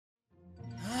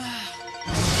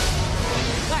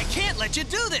can't let you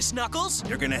do this, Knuckles!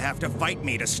 You're gonna have to fight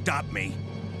me to stop me.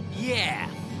 Yeah,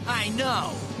 I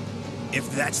know. If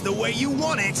that's the way you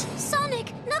want it.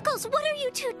 Sonic, Knuckles, what are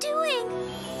you two doing?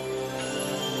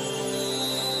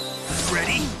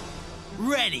 Ready?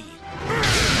 Ready.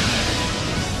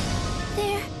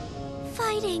 They're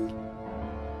fighting.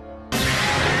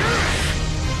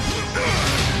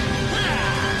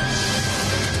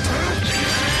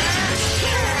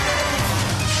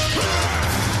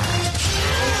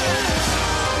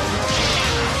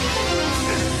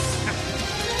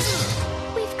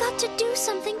 We've got to do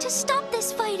something to stop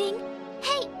this fighting.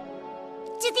 Hey,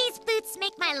 do these boots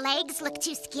make my legs look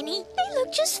too skinny? They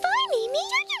look just fine, Amy.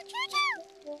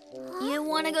 You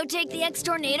want to go take the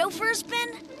X-Tornado for a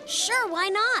spin? Sure, why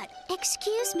not?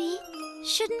 Excuse me,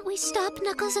 shouldn't we stop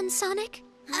Knuckles and Sonic?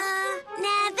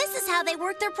 Nah, this is how they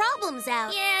work their problems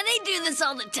out. Yeah, they do this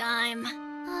all the time.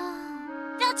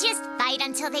 They'll just fight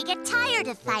until they get tired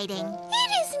of fighting.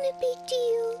 It isn't a big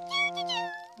deal.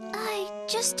 I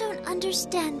just don't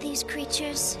understand these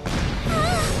creatures.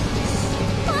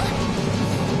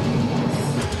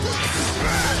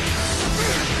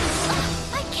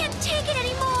 I can't take it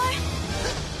anymore.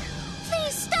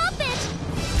 Please stop it.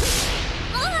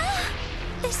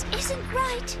 This isn't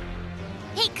right.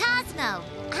 Hey, Cosmo,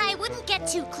 I wouldn't get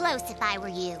too close if I were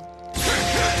you.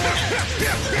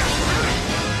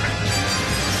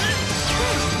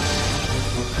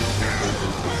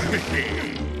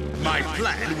 My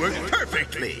plan worked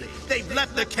perfectly. They've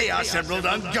left the Chaos Emerald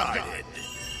unguarded.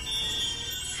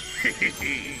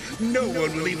 No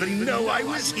one will even know I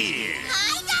was here.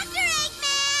 Hi, Dr.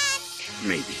 Eggman!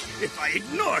 Maybe if I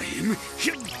ignore him,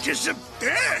 he'll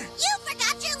disappear. You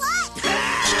forgot your life!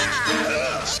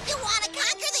 If you want to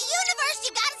conquer the universe,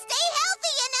 you gotta stay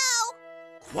healthy, you know!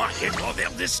 Quiet or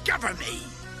they'll discover me.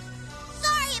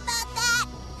 Sorry about that.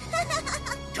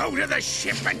 Go to the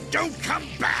ship and don't come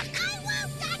back. I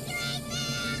won't, Dr.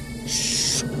 Eggman!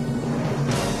 Shh.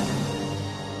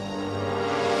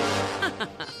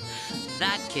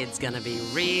 That kid's gonna be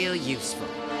real useful.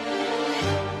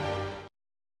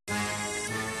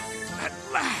 At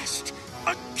last,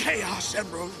 a Chaos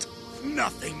Emerald.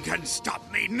 Nothing can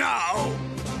stop me now.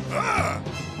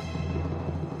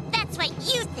 That's what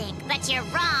you think, but you're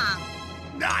wrong.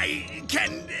 I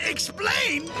can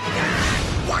explain.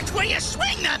 Watch where you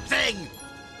swing that thing.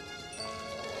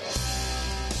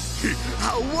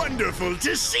 How wonderful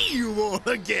to see you all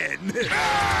again.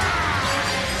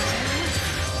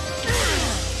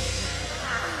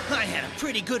 I had a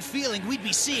pretty good feeling we'd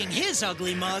be seeing his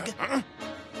ugly mug.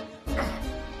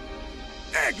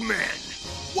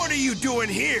 Eggman, what are you doing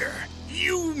here?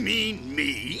 You mean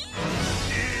me?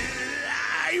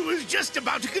 I was just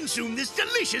about to consume this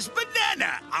delicious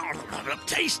banana.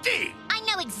 Tasty. I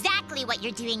know exactly what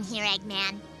you're doing here,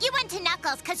 Eggman. You went to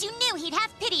Knuckles because you knew he'd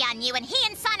have pity on you and he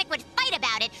and Sonic would fight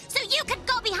about it, so you could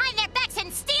go behind their backs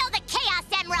and steal the Chaos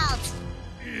Emeralds!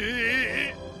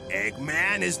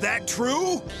 Eggman, is that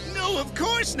true? No, of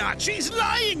course not. She's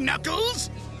lying, Knuckles.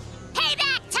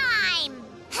 Payback time!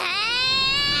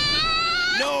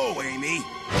 No, Amy.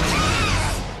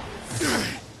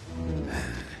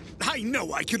 I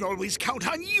know I can always count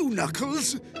on you,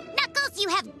 Knuckles. Knuckles, you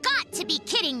have got to be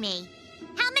kidding me.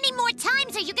 How many more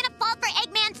times are you gonna fall for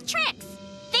Eggman's tricks?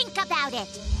 Think about it.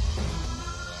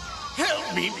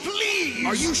 Help me, please.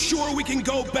 Are you sure we can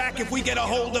go back if we get a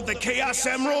hold of the Chaos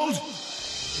Emerald?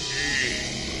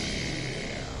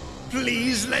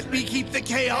 Please let me keep the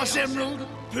Chaos Emerald.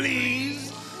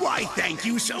 Please. Why, thank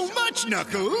you so much,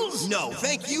 Knuckles. No,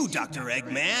 thank you, Dr.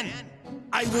 Eggman.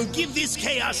 I will give this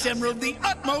Chaos Emerald the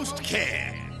utmost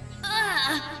care.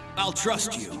 I'll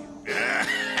trust you.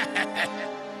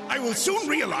 I will soon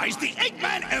realize the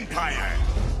Eggman Empire.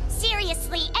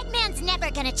 Seriously, Eggman's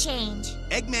never gonna change.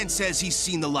 Eggman says he's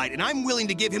seen the light, and I'm willing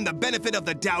to give him the benefit of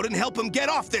the doubt and help him get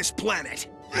off this planet.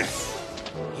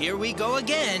 Here we go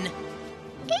again.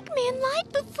 Eggman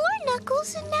lied before,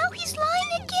 Knuckles, and now he's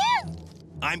lying again.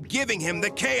 I'm giving him the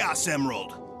Chaos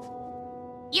Emerald.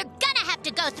 You're gonna have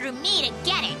to go through me to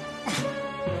get it.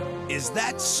 Is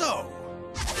that so?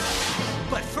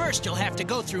 But first, you'll have to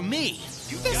go through me.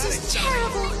 This is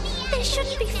terrible. They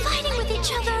shouldn't be fighting with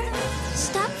each other.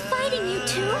 Stop fighting, you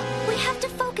two. We have to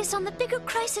focus on the bigger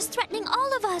crisis threatening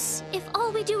all of us. If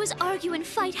all we do is argue and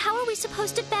fight, how are we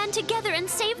supposed to band together and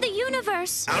save the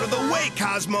universe? Out of the way,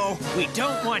 Cosmo! We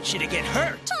don't want you to get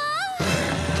hurt.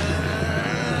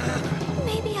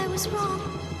 Maybe I was wrong.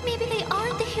 Maybe they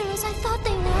aren't the heroes I thought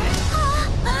they were.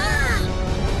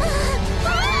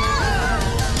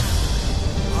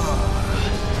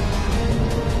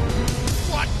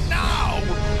 What now?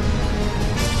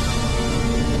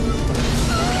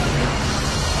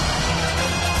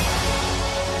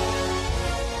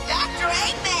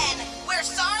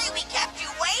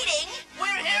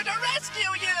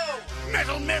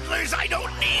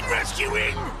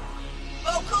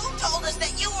 Goku told us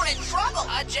that you were in trouble.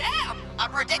 A jam! A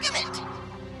predicament.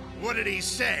 What did he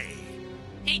say?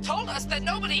 He told us that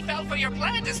nobody fell for your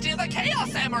plan to steal the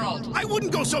Chaos Emerald! I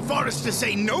wouldn't go so far as to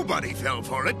say nobody fell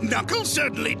for it. Knuckles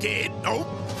certainly did. Nope,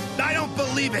 I don't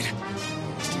believe it.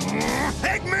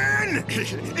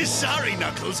 Eggman! Sorry,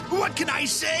 Knuckles. What can I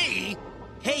say?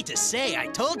 Hate to say, I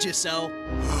told you so.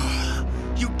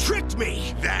 You tricked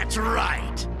me. That's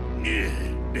right.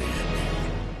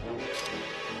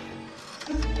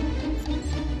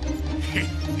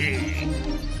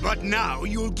 But now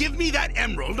you'll give me that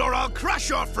emerald or I'll crush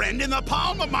your friend in the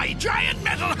palm of my giant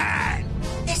metal hand!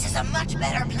 This is a much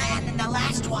better plan than the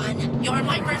last one. Your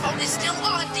microphone is still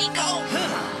on, Nico!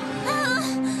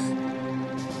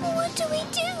 What do we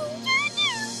do?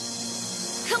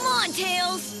 Come on,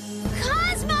 Tails!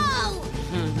 Cosmo!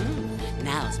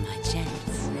 Now's my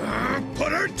chance.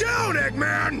 Put her down,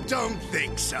 Eggman! Don't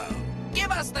think so.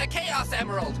 Give us the Chaos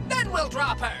Emerald, then we'll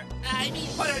drop her. I mean,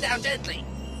 put her down gently.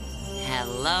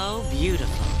 Hello,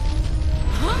 beautiful.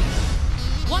 Huh?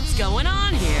 What's going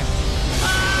on here?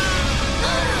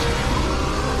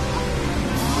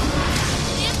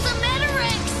 It's the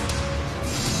Metarex!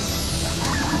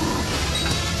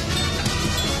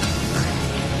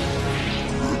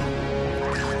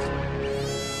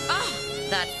 Oh,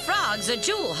 that frog's a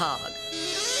jewel hog.